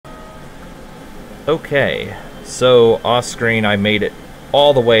Okay, so off screen I made it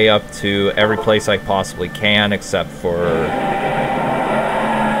all the way up to every place I possibly can except for...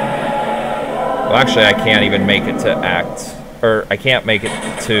 Well, actually I can't even make it to Act... Or, I can't make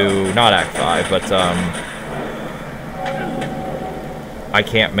it to... Not Act 5, but, I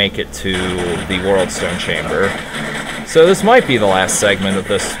can't make it to the Worldstone Chamber. So this might be the last segment of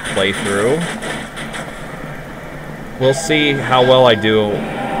this playthrough. We'll see how well I do.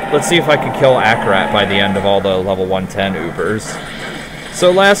 Let's see if I can kill Akarat by the end of all the level 110 Ubers. So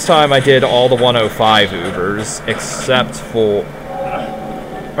last time I did all the 105 Ubers, except for...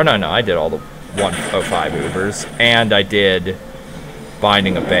 Or no, I did all the 105 Ubers, and I did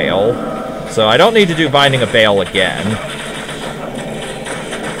Binding of Bale. So I don't need to do Binding of Bale again.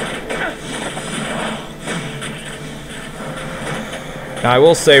 Now I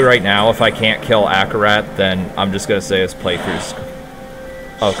will say right now, if I can't kill Akarat, then I'm just going to say this playthrough's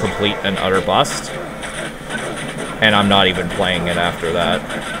a complete and utter bust. And I'm not even playing it after that.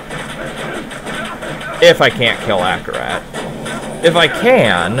 If I can't kill Akarat. If I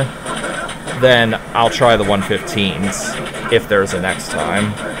can, then I'll try the 115s, if there's a next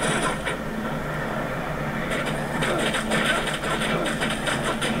time.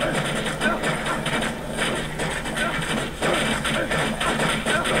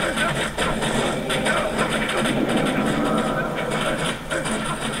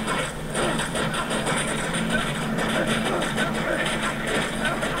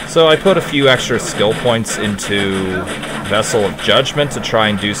 So I put a few extra skill points into Vessel of Judgment to try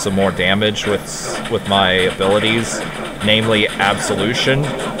and do some more damage with my abilities, namely Absolution.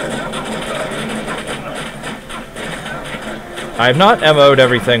 I have not MO'd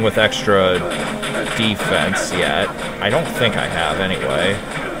everything with extra defense yet. I don't think I have, anyway.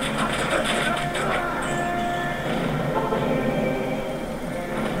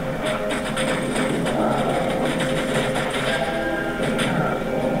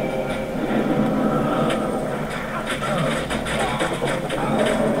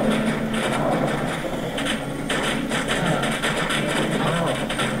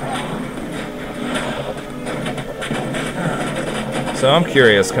 So I'm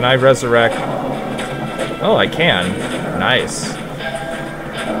curious, can I resurrect... Oh, I can. Nice.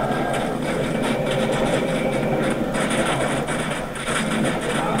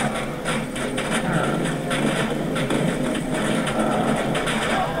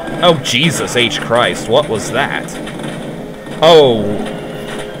 Oh, Jesus H. Christ, what was that? Oh,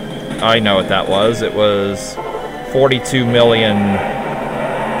 I know what that was. It was 42 million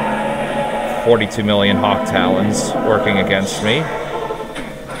Hawk Talons working against me.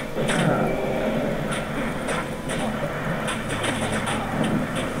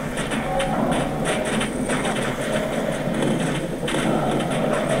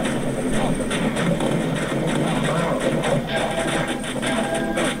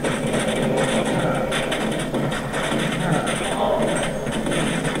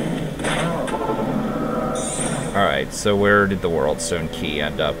 Alright, so where did the Worldstone Key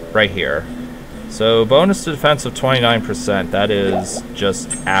end up? Right here. So, bonus to defense of 29%, that is just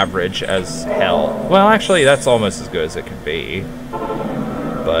average as hell. Well, actually, that's almost as good as it can be.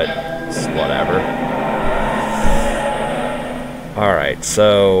 But, it's whatever. Alright,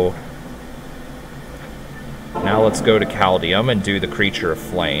 so... Now let's go to Caldium and do the Creature of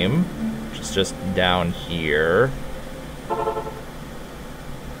Flame, which is just down here.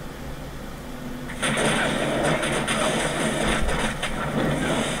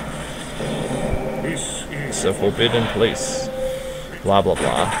 It's a forbidden place. Blah, blah,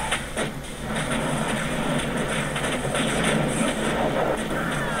 blah.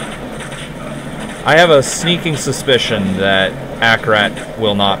 I have a sneaking suspicion that Akarat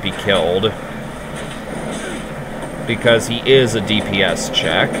will not be killed, because he is a DPS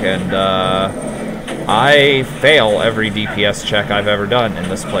check, and I fail every DPS check I've ever done in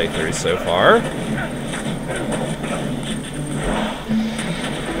this playthrough so far.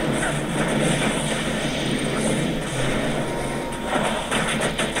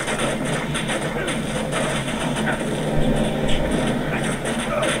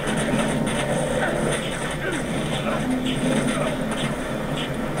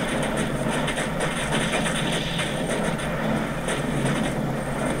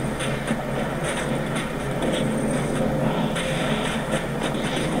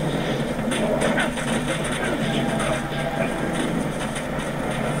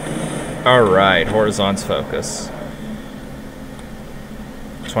 Alright, Horizon's Focus.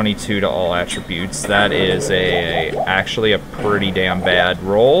 22 to all attributes. That is actually a pretty damn bad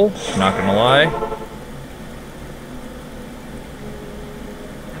roll, not gonna lie.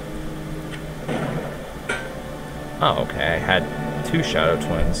 Oh, okay, I had 2 Shadow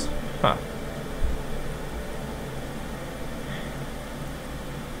Twins. Huh.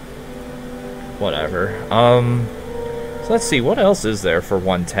 Whatever. So let's see, what else is there for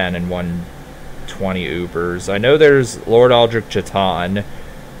 110 and 120 Ubers? I know there's Lord Aldrich Jatan,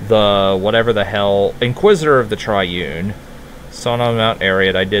 the whatever the hell, Inquisitor of the Triune. Sun on Mount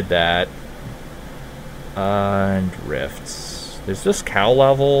Ariad, I did that. And Rifts. There's this cow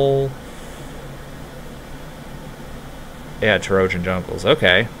level. Yeah, Trojan Jungles.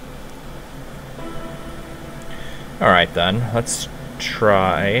 Okay. Alright then, let's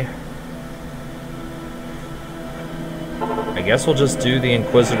try. I guess we'll just do the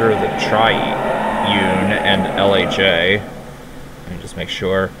Inquisitor of the Triune and LHA. Let me just make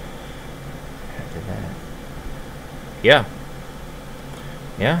sure. Yeah.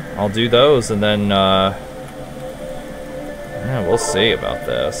 Yeah, I'll do those, and then, yeah, we'll see about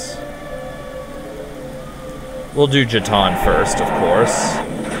this. We'll do Jatan first, of course.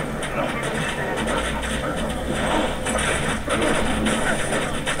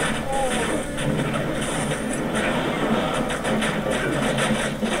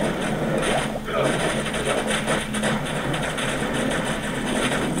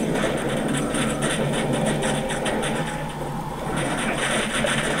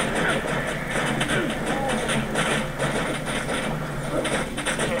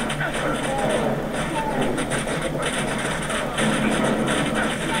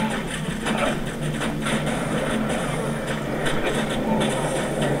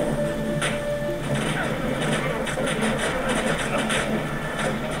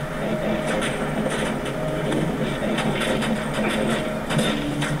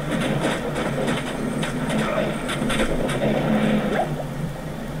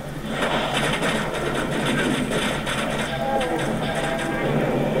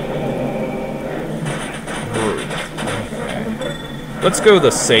 Let's go the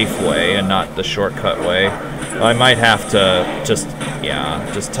safe way and not the shortcut way. I might have to just, yeah,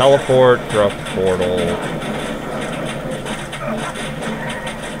 just teleport, throw up a portal.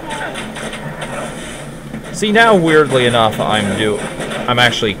 See, now weirdly enough, I'm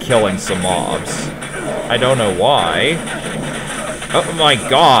actually killing some mobs. I don't know why. Oh my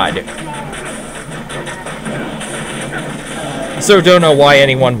god. So don't know why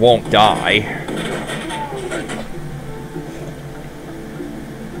anyone won't die.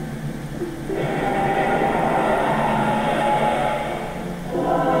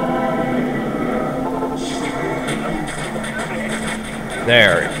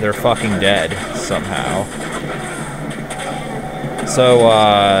 They're fucking dead, somehow. So,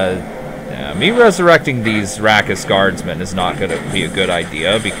 yeah, me resurrecting these Rakkus guardsmen is not going to be a good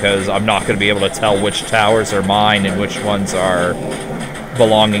idea, because I'm not going to be able to tell which towers are mine and which ones are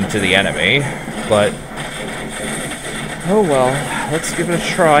belonging to the enemy. But, oh well, let's give it a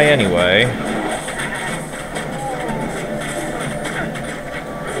try anyway.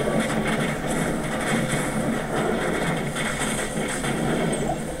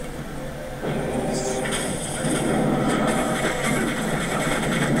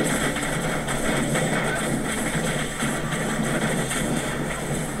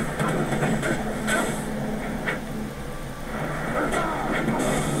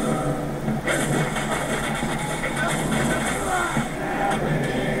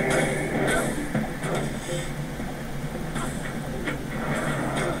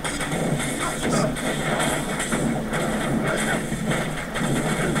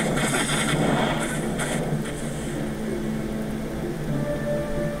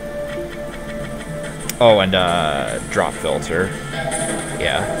 Oh, and drop filter.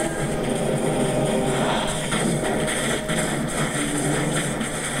 Yeah.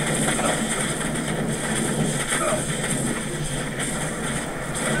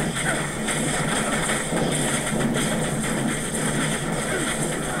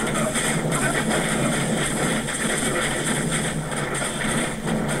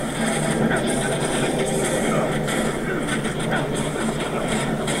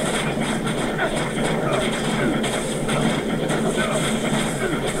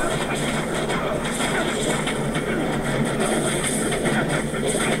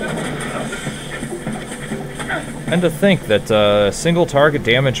 And to think that single target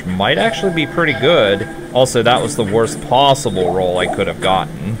damage might actually be pretty good. Also, that was the worst possible roll I could have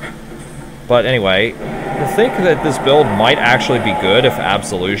gotten. But anyway, to think that this build might actually be good if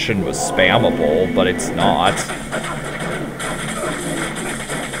Absolution was spammable, but it's not.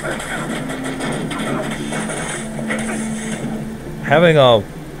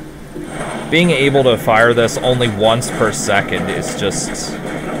 Being able to fire this only once per second is just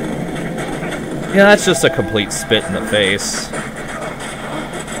Yeah, that's just a complete spit in the face.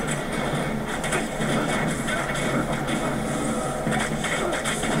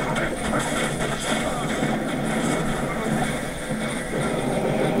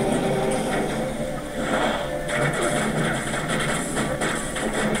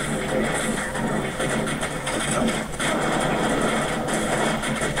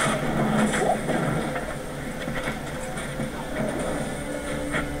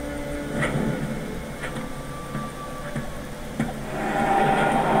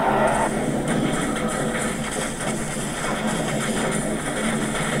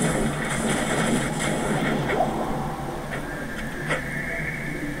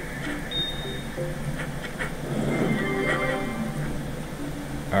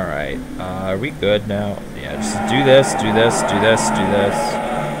 Alright, are we good now? Yeah, just do this, do this, do this, do this.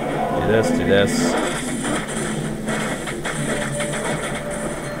 Do this, do this.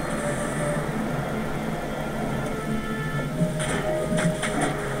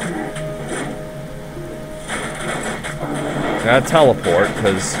 Gotta teleport,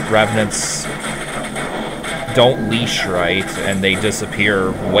 because Revenants don't leash right, and they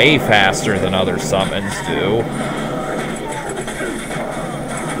disappear way faster than other summons do.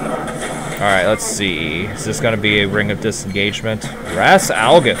 Alright, let's see. Is this going to be a Ring of Disengagement? Ras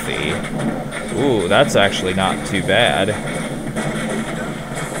Algathy. Ooh, that's actually not too bad.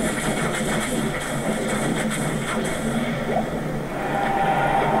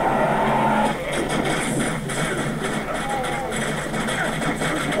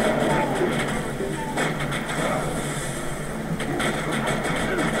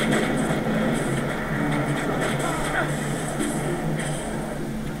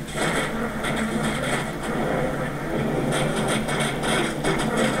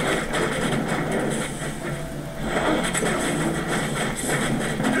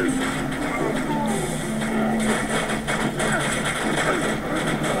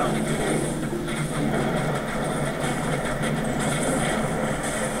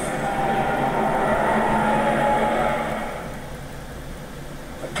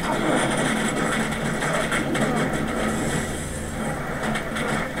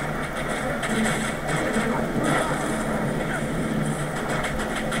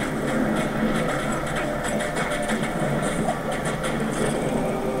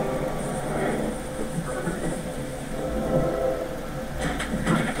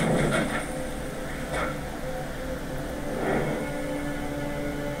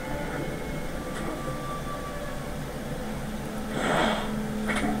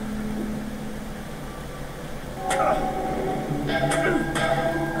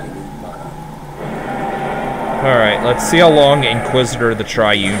 Alright, let's see how long Inquisitor the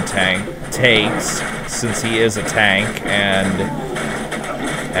Triune tank takes, since he is a tank, and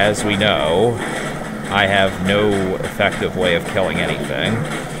as we know, I have no effective way of killing anything.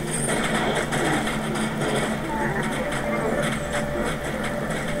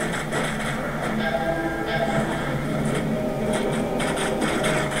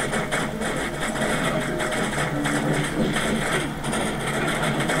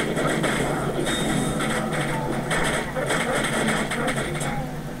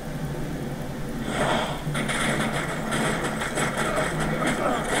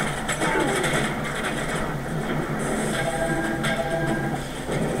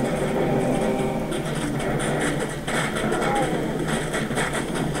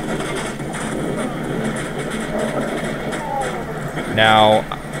 Now,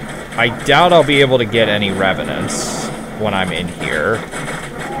 I doubt I'll be able to get any Revenants when I'm in here.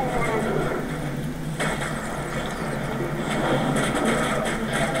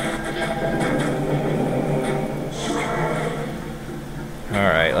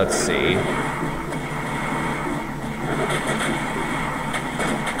 Alright, let's see.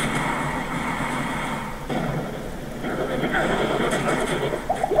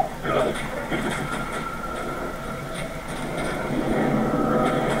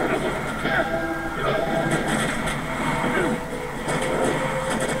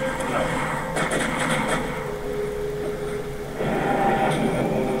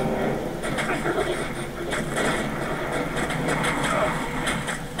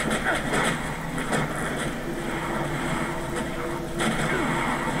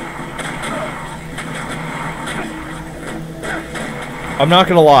 I'm not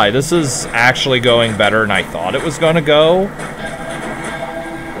gonna lie, this is actually going better than I thought it was gonna go.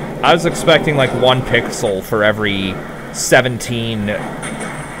 I was expecting like 1 pixel for every 17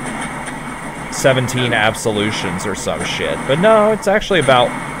 absolutions or some shit. But no, it's actually about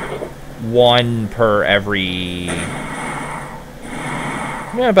 1 per every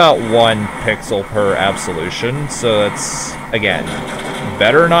Yeah, about 1 pixel per absolution, so it's, again,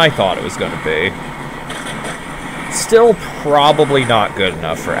 better than I thought it was going to be. Still probably not good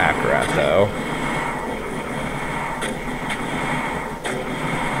enough for Akarat, though.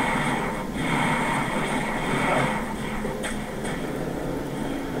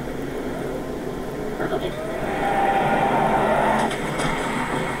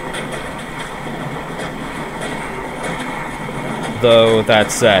 Though,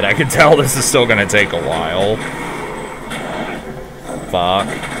 that said, I can tell this is still gonna take a while. Fuck.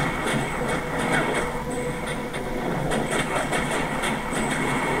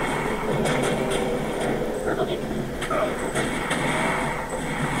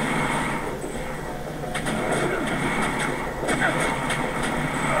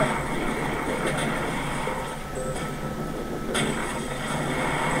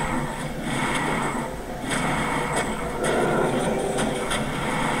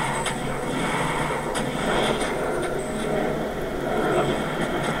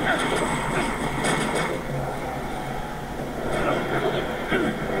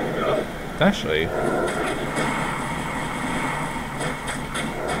 Actually,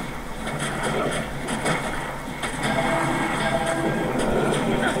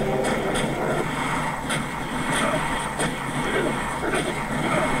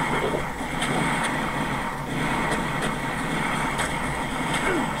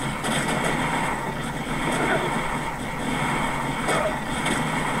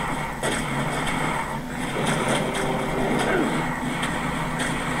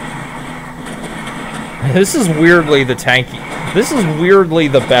 this is weirdly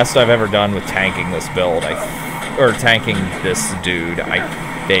the best I've ever done with tanking this build, or tanking this dude, I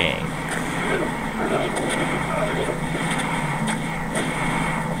think.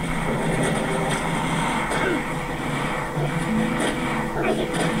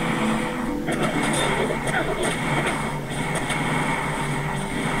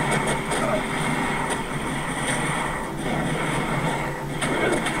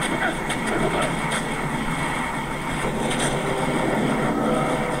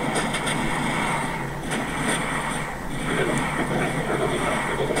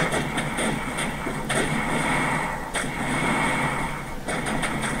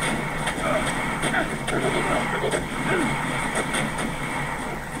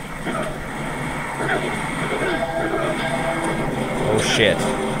 Shit.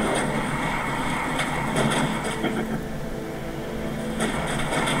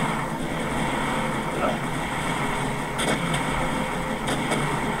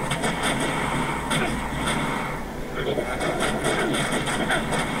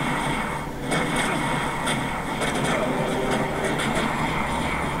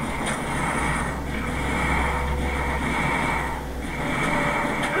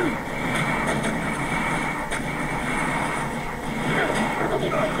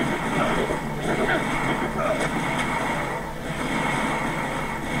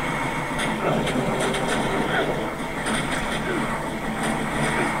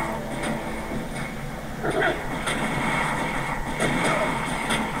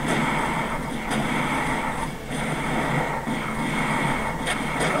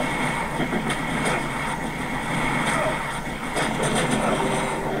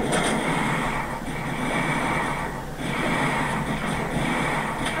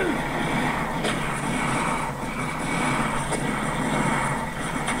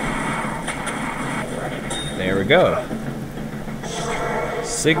 There we go.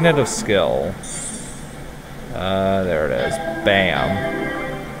 Signet of Skill. There it is. Bam.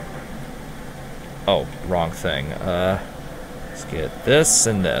 Oh, wrong thing. Let's get this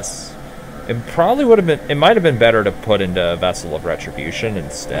and this. It probably would have been, it might have been better to put into Vessel of Retribution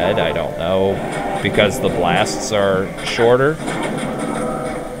instead. I don't know, because the blasts are shorter.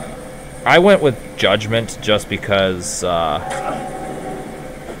 I went with Judgment just because,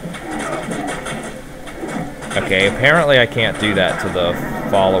 okay, apparently I can't do that to the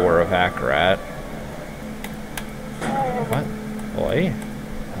follower of Akarat. What? Boy?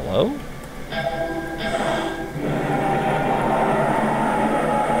 Hello?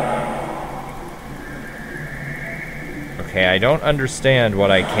 Okay, I don't understand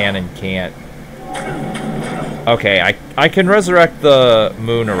what I can and can't. Okay, I can resurrect the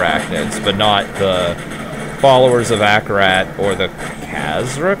moon arachnids, but not the followers of Akarat or the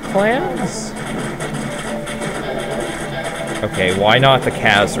Khazra clans? Okay, why not the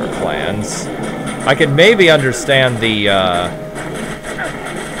Khazra clans? I could maybe understand the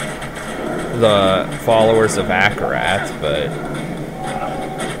followers of Akarat, but...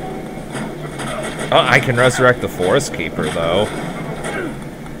 Oh, I can resurrect the Forest Keeper, though.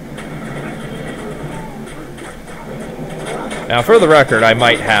 Now, for the record, I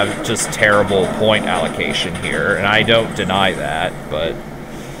might have just terrible point allocation here, and I don't deny that, but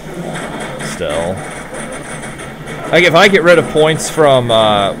still. Like, if I get rid of points from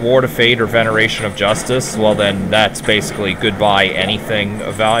Ward of Fate or Veneration of Justice, well then that's basically goodbye anything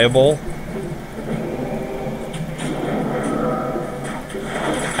valuable.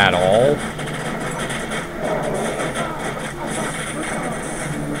 At all.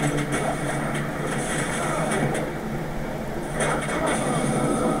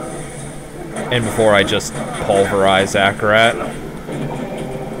 And before I just pulverize Akarat.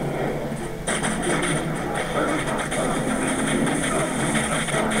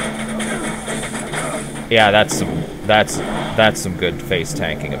 Yeah, that's some good face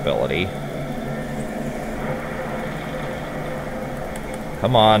tanking ability.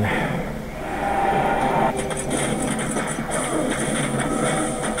 Come on.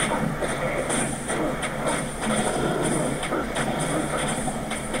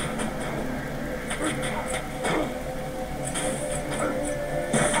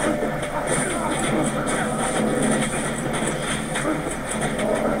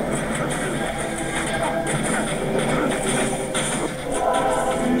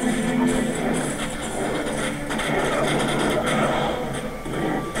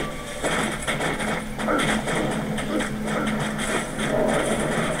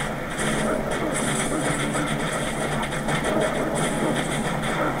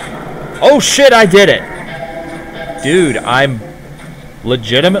 Oh shit, I did it! Dude, I'm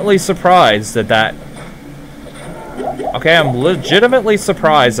legitimately surprised that Okay, I'm legitimately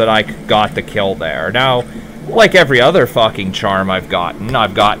surprised that I got the kill there. Now, like every other fucking charm I've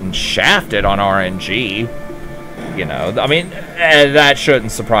gotten shafted on RNG. You know, I mean, that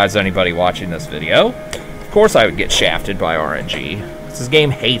shouldn't surprise anybody watching this video. Of course I would get shafted by RNG. This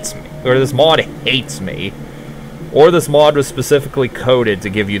game hates me, or this mod hates me. Or this mod was specifically coded to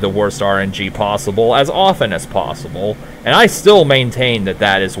give you the worst RNG possible as often as possible. And I still maintain that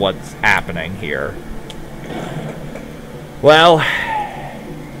that is what's happening here. Well,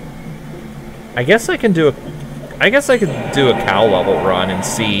 I guess I could do a cow level run and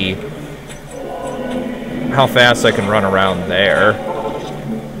see how fast I can run around there.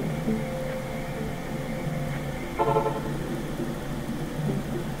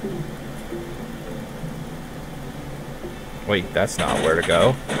 Wait, that's not where to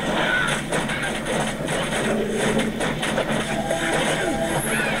go.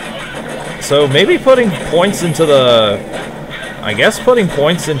 So maybe putting points into the... I guess putting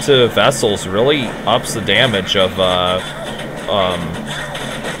points into vessels really ups the damage of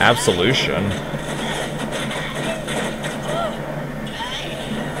Absolution.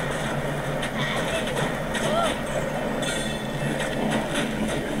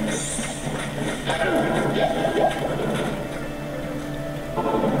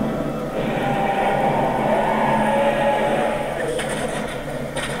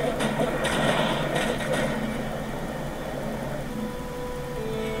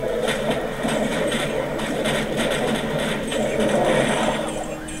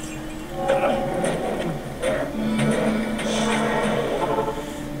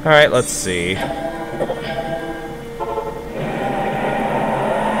 Alright, let's see.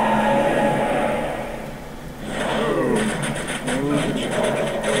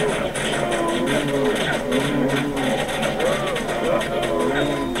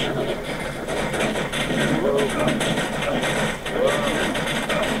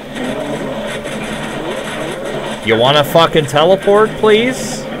 You wanna fucking teleport,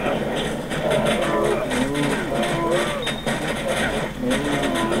 please?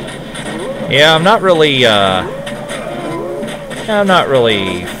 Yeah, I'm not really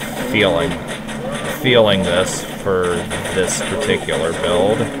feeling this for this particular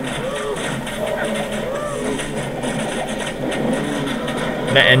build.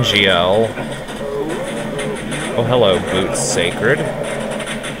 NGL. Oh, hello, Boots Sacred.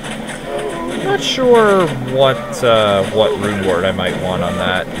 Not sure what rune word I might want on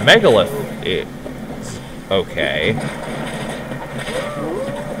that. Megalith is okay.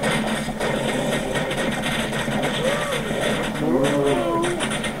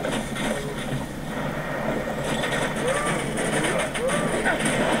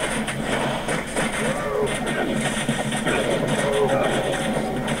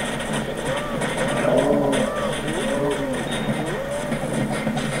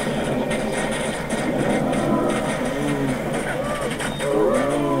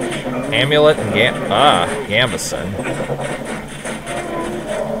 Amulet and Gambeson.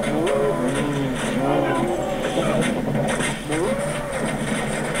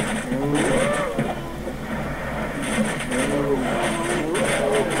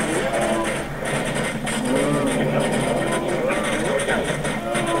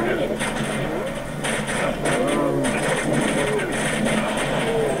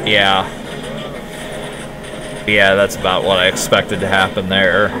 Yeah. Yeah, that's about what I expected to happen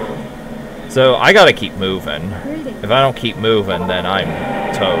there. So I gotta keep moving. If I don't keep moving, then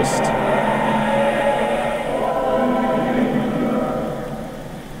I'm toast.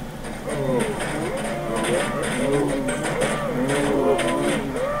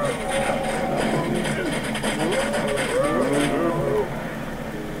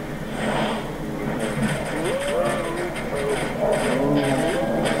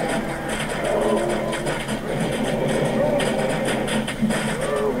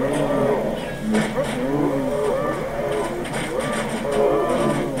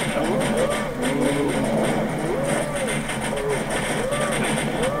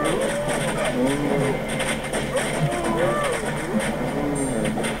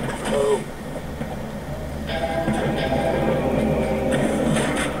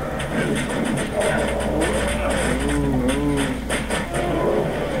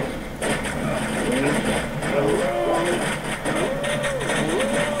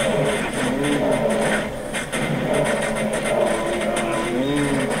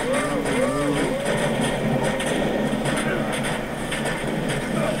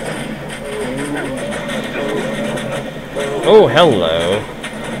 Oh, hello.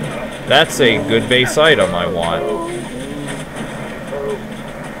 That's a good base item I want.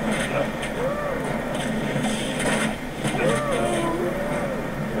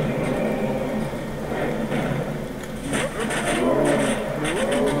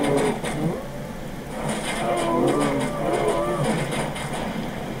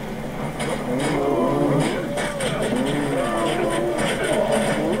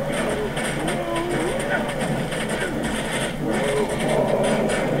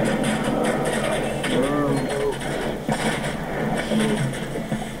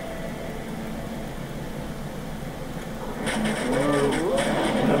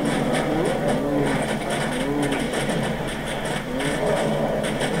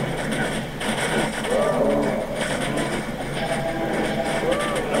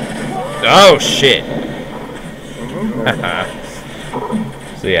 Oh, shit.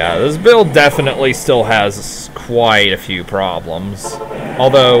 So yeah, this build definitely still has quite a few problems.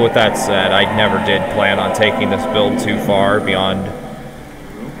 Although, with that said, I never did plan on taking this build too far beyond,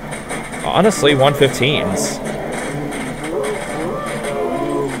 honestly, 115s.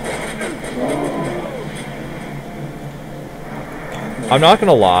 I'm not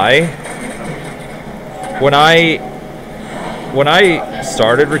gonna lie. When I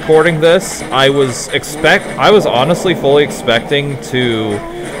started recording this, I was honestly fully expecting to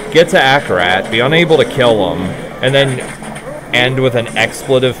get to Akarat, be unable to kill him, and then end with an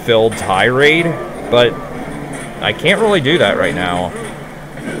expletive-filled tirade, but I can't really do that right now.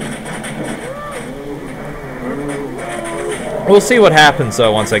 We'll see what happens,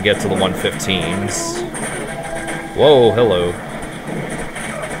 though, once I get to the 115s. Whoa, hello.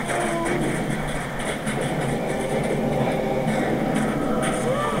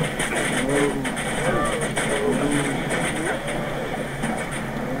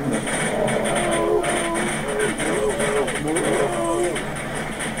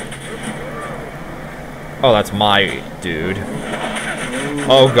 Oh, that's my dude.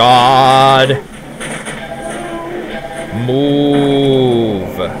 Oh, God.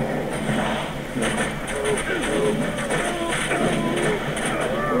 Move.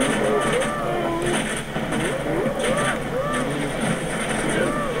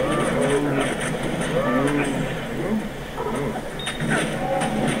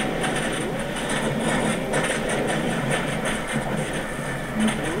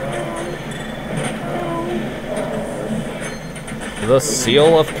 The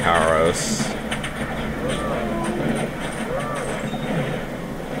Seal of Karos.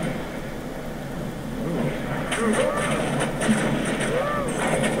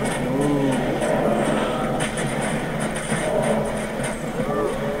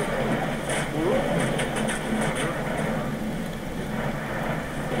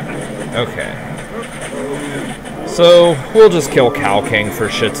 Okay. So, we'll just kill Cow King for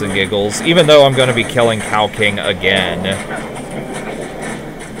shits and giggles, even though I'm going to be killing Cow King again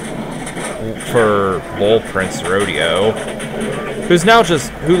for Bull Prince Rodeo,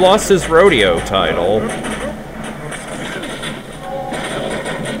 who lost his rodeo title.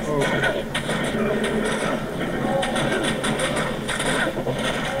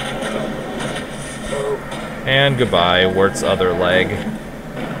 And goodbye, Wirt's other leg.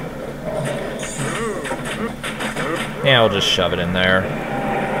 Yeah, I'll just shove it in there.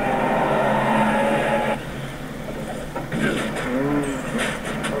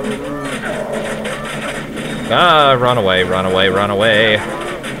 Ah, run away, run away, run away.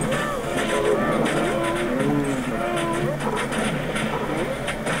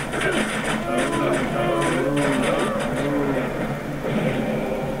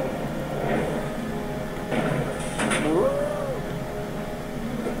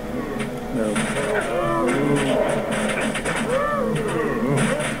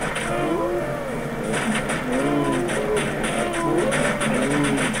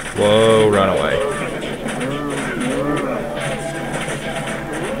 Whoa, run away.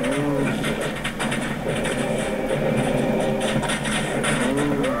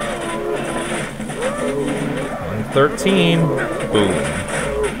 And 13. Boom.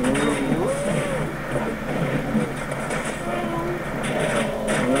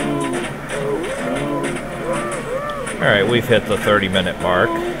 Alright, we've hit the 30-minute mark.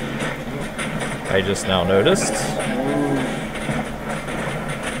 I just now noticed.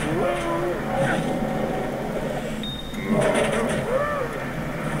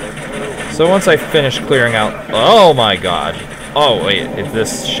 So once I finish clearing out... Oh my god. Oh wait, if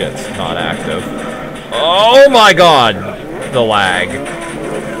this shit's not active. Oh my god! The lag.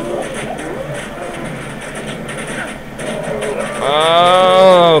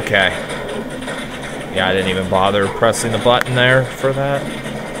 Okay. Yeah, I didn't even bother pressing the button there for that.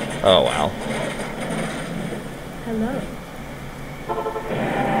 Oh wow. Hello.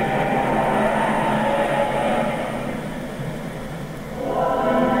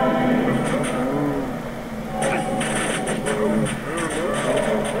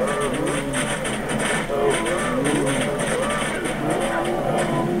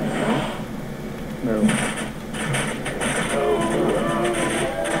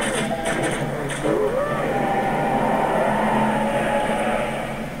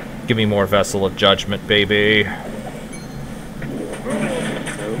 Give me more Vessel of Judgment, baby.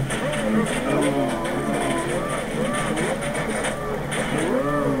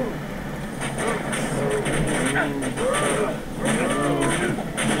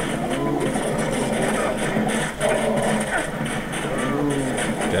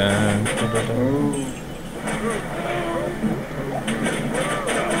 Dun, dun, dun, dun.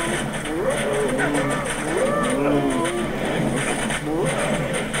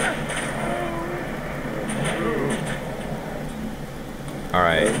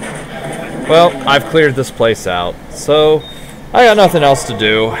 Alright. Well, I've cleared this place out, so I got nothing else to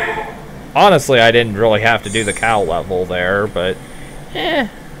do. Honestly, I didn't really have to do the cow level there, but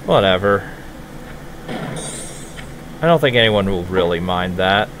whatever. I don't think anyone will really mind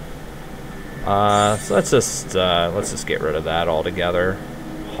that. So let's just get rid of that altogether.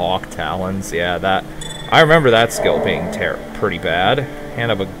 Hawk Talons, yeah, that I remember that skill being pretty bad.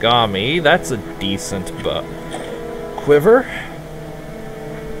 Hanabagami, that's a decent quiver.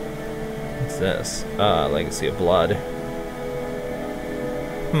 What's this? Legacy of Blood.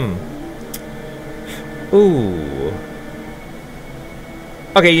 Ooh.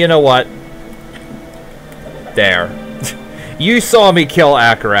 Okay, you know what? There. You saw me kill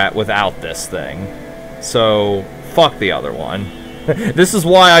Akarat without this thing. So, fuck the other one. This is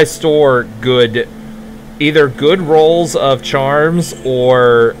why I store either good rolls of charms,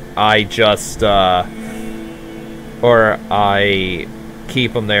 or I just, or I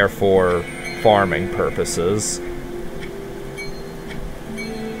keep them there for farming purposes.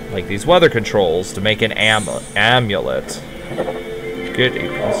 Like these weather controls to make an amulet. Get a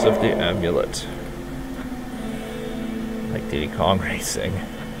piece of the amulet. Like Diddy Kong Racing.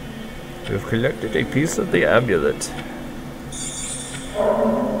 We've collected a piece of the amulet.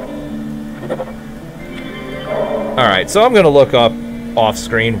 Alright, so I'm gonna look up off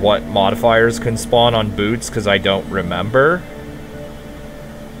screen what modifiers can spawn on boots, because I don't remember.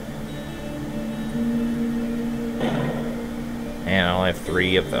 And I only have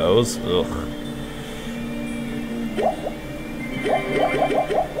 3 of those. Ugh.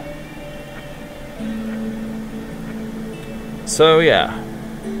 So yeah,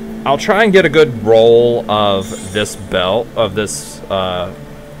 I'll try and get a good roll of this belt, of this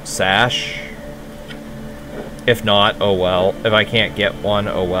sash. If not, oh well. If I can't get one,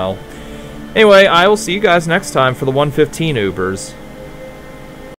 oh well. Anyway, I will see you guys next time for the 115 Ubers.